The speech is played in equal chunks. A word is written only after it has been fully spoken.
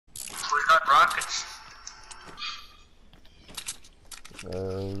rockets?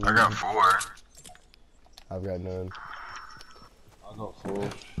 I got 4. I've got none. I got 4.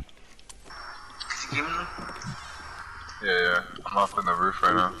 Is he giving them? Yeah. I'm up in the roof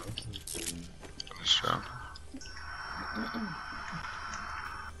right now. Just show.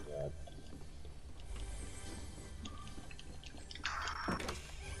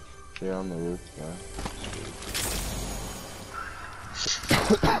 Yeah, on the roof, man.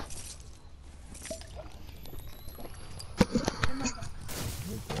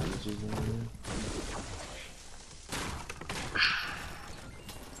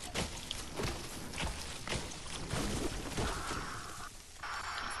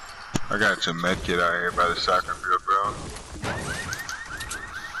 I got your medkit out here by the soccer field, bro.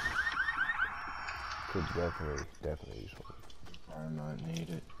 Could definitely use one. I might need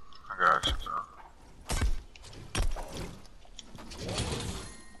it. I got you, bro.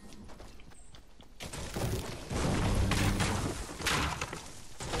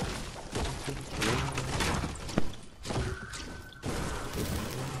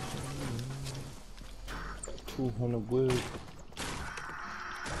 Wood.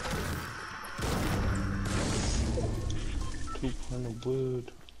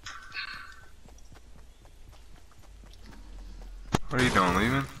 Wood. What are you doing,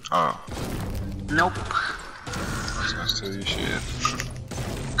 leaving? Oh. Nope. I was gonna steal your shit.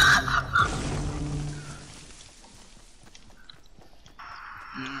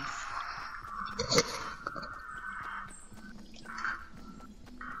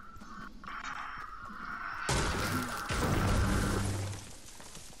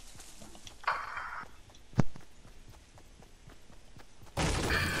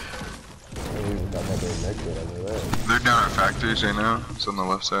 They're down at factories right now. It's on the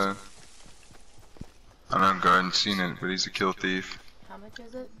left side. I know Garden's seen it, but he's a kill thief. How much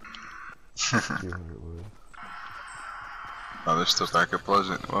is it? 200 wood. Oh, they're still back at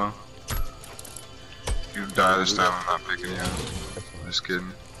Pleasant. Well, if you die this time, I'm not picking you up. I'm just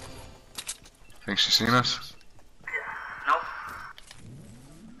kidding. Think she's seen us? Nope.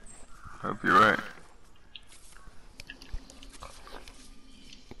 Hope you're right.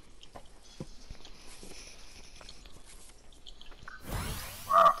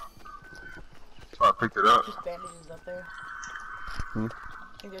 Wow. Oh, I picked it up. There's bandages up there. Hmm? I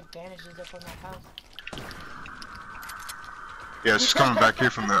think there's bandages up on that house. Yeah, she's coming back here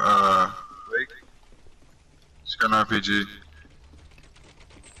from the lake. She's got an RPG.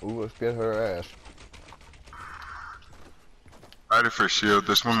 Ooh, let's get her ass. I had it for a shield.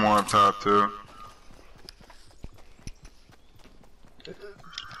 There's one more up top too. Oh,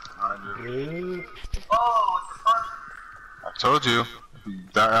 what the fuck? I told you.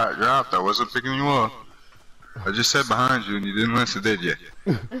 That you're out. I wasn't picking you up. I just said behind you and you didn't listen, did you?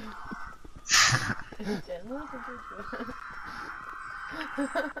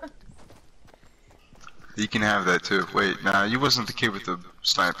 You can have that too. Wait, nah, you wasn't the kid with the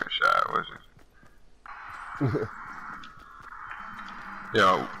sniper shot, was you?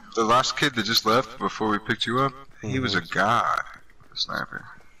 Yo, the last kid that just left before we picked you up, he was a god, the sniper.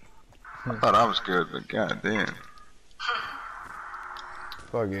 I thought I was good, but god damn.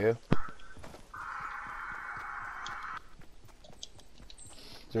 Fuck yeah.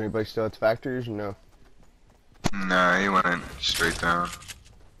 Is there anybody still at the factories or no? Nah, he went straight down.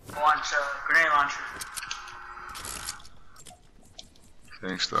 Launch grenade launcher.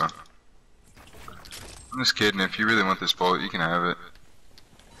 Thanks though. I'm just kidding, if you really want this bullet, you can have it.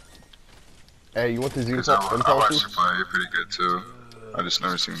 Hey, you want the Cause zoom I watched you play, you're pretty good too. I just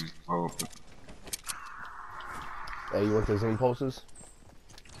never seen you bullet. Hey, you want the zoom pulses?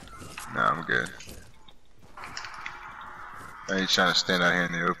 Nah, I'm good. I ain't trying to stand out here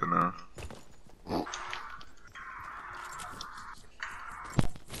in the open though.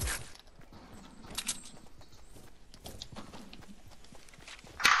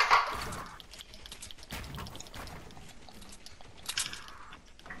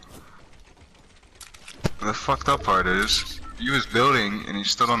 The fucked up part is, you was building and he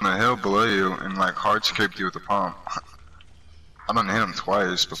stood on the hill below you and like hard scraped you with the palm. I done hit him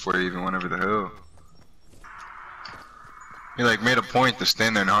twice before he even went over the hill. He like made a point to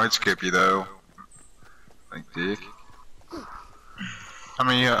stand there and hard scrape you though. Like dick.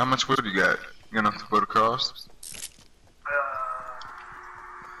 How much wood you got? You got enough to put across?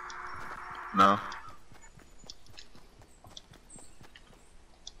 No?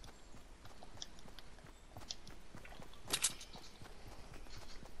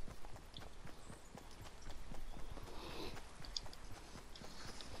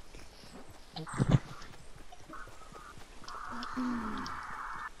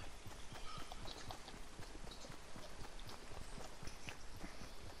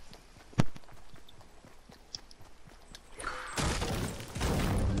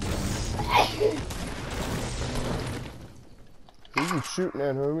 you shooting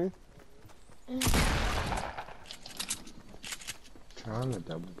at, homie? Trying to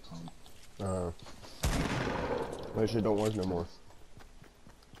double pump. That shit don't work no more.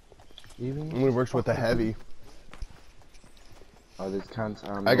 Even Only works with the heavy. oh, this cunt's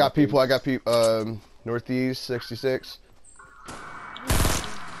I got people, northeast 66.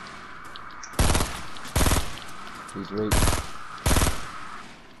 He's right.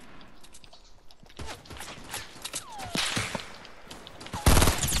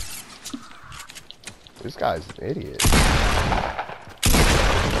 This guy's an idiot.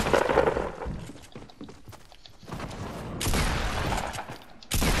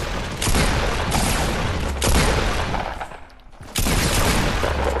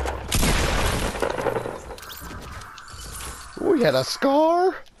 Ooh, he had a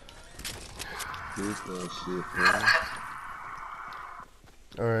scar? He's that shit, man.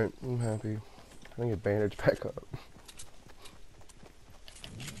 Alright, I'm happy. I can get bandaged back up.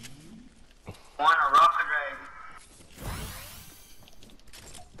 Want a rocket ride?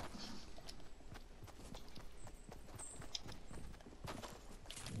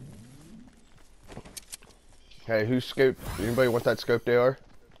 Hey, who's scoped? Anybody want that scoped AR?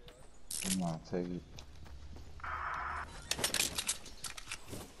 Come on, take it.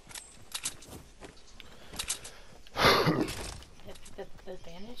 Those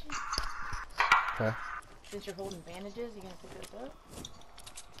bandages? Huh? Since you're holding bandages, you gonna pick those up?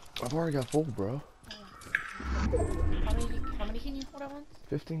 I've already got full, bro. How many can you hold at once?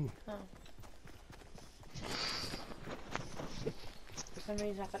 15. Oh. For some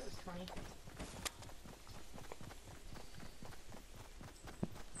reason I thought it was 20.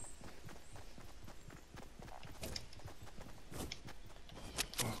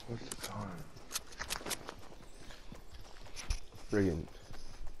 Oh, what's the time? Friggin'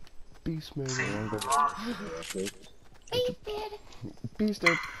 beast mode. Beasted!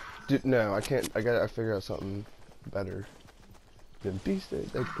 Beasted. Dude, no, I can't. I figure out something better than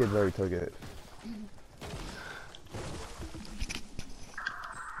beasted. That kid already took it.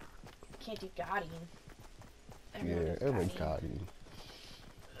 Can't do Guardian. Yeah, everyone got him.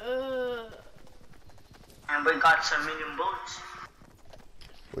 And we got some medium bullets.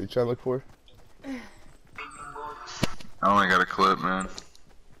 What are you trying to look for? Medium bullets. I only got a clip, man.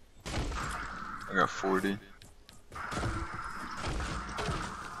 I got 40.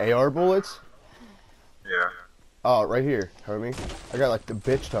 AR bullets? Yeah. Oh, right here, homie. I got like the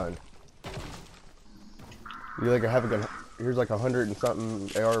bitch ton. You like have a gun? Here's like 100 and something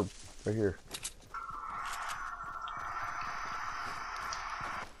AR right here.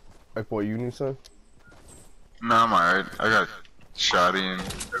 Like, boy, you need some? No, I'm alright. I got shoddy and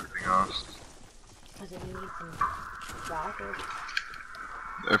everything else. Was it you need some rockets?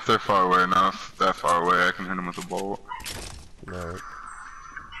 If they're far away enough, that far away, I can hit them with a bolt. Right.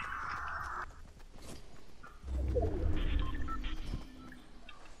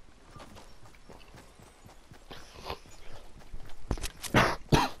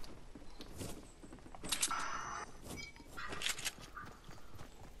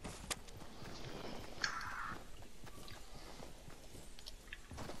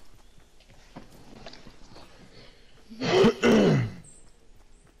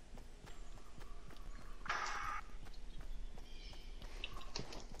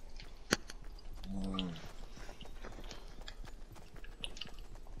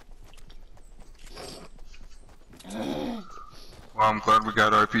 Well, I'm glad we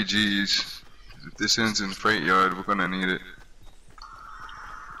got RPGs. If this ends in freight yard, we're gonna need it.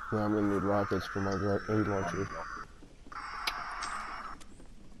 Yeah, I'm gonna need rockets for my grenade launcher.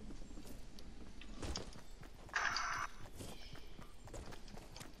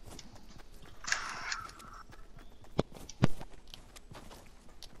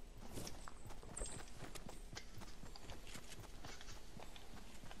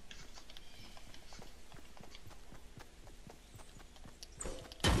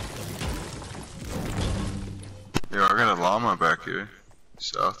 Yo, I got a llama back here.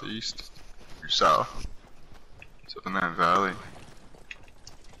 Southeast. Or south. It's up in that valley.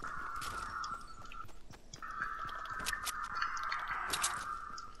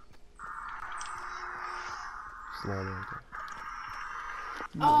 It's not right there.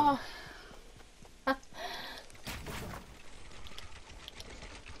 Oh!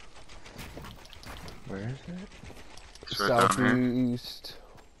 Where is it? It's right down here. Southeast,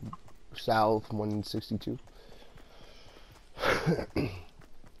 south 162.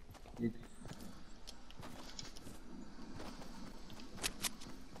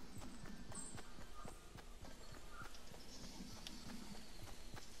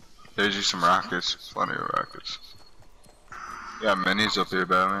 There's you some rockets. Plenty of rockets. Yeah, minis up here,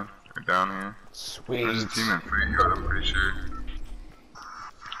 Batman. Or down here. Sweet. There's a team in front yard, I'm pretty sure.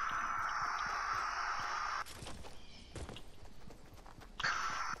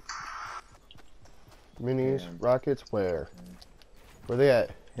 Minis, Yeah. rockets, where? Where they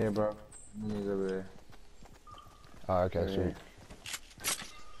at? Here, bro. He's over there. Oh, okay, Yeah. sweet.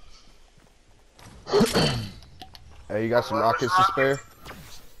 Hey, you got some rockets to spare?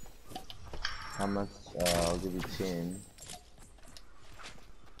 How much? I'll give you 10.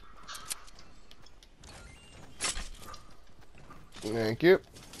 Thank you.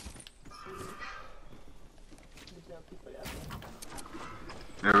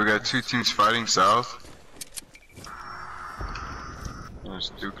 Yeah, we got two teams fighting south. They're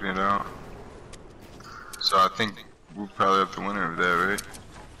just duking it out. So I think we'll probably have the winner of that, right?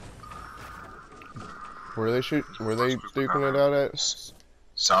 Where they shoot? Where they duking it out at?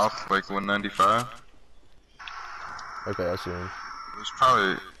 South, like 195. Okay, I see him. There's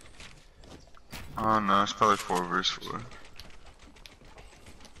probably. Oh no, it's probably 4 versus 4. I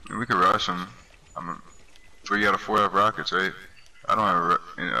mean, we could rush them. 3 out of 4 have rockets, right? I don't have a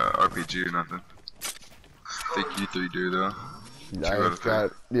RPG or nothing. I think you 3 do though. I've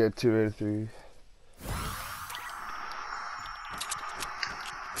got 2 out of 3.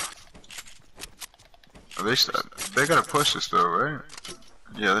 They gotta push us though, right?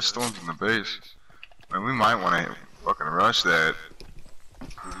 Yeah, there's storms in the base. Man, we might want to fucking rush that.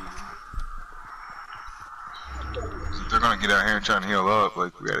 If they're gonna get out here and try and heal up,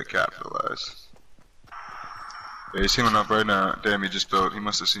 like we gotta capitalize. Yeah, he's healing up right now. Damn, he just built. He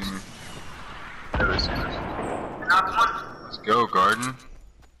must have seen me. Yeah, they seen us. Knock one. Let's go, Garden.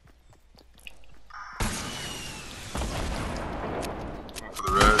 Going for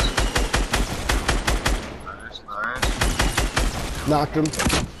the res. Nice, nice. Knocked him.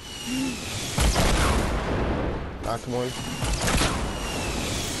 Knocked him one.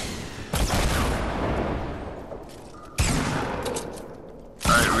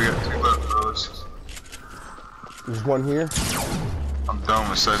 Alright, we got 2 left, fellas. There's one here. I'm done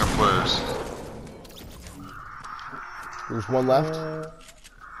with second place. There's one left.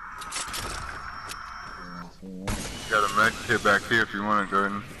 Got a med kit back here if you want it,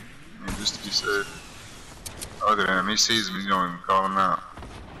 Garden. I mean, just to be safe. Look at him, he sees him, he's going to call him out.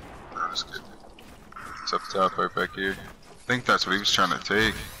 No, just kidding. It's up top right back here. I think that's what he was trying to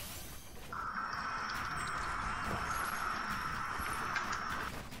take.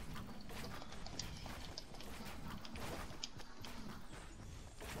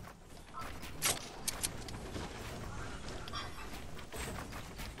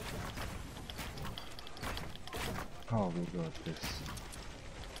 Oh, we got this.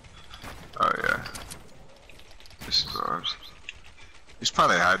 Oh yeah. This is ours. He's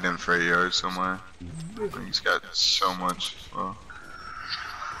probably hiding in freight yard somewhere. He's got so much. Well,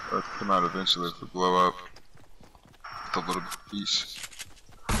 it'll come out eventually if we blow up. With a little piece.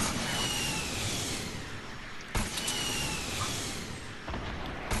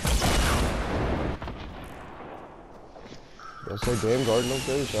 That's like damn Garden, don't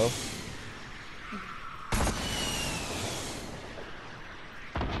kill yourself.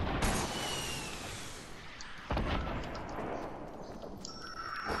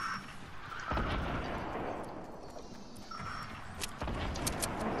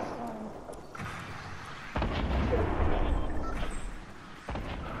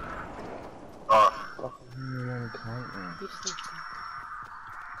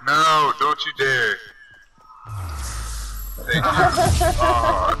 No, don't you dare. Thank you.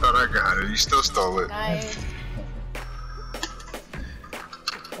 Oh, I thought I got it. You still stole it. Nice.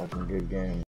 Fucking good game.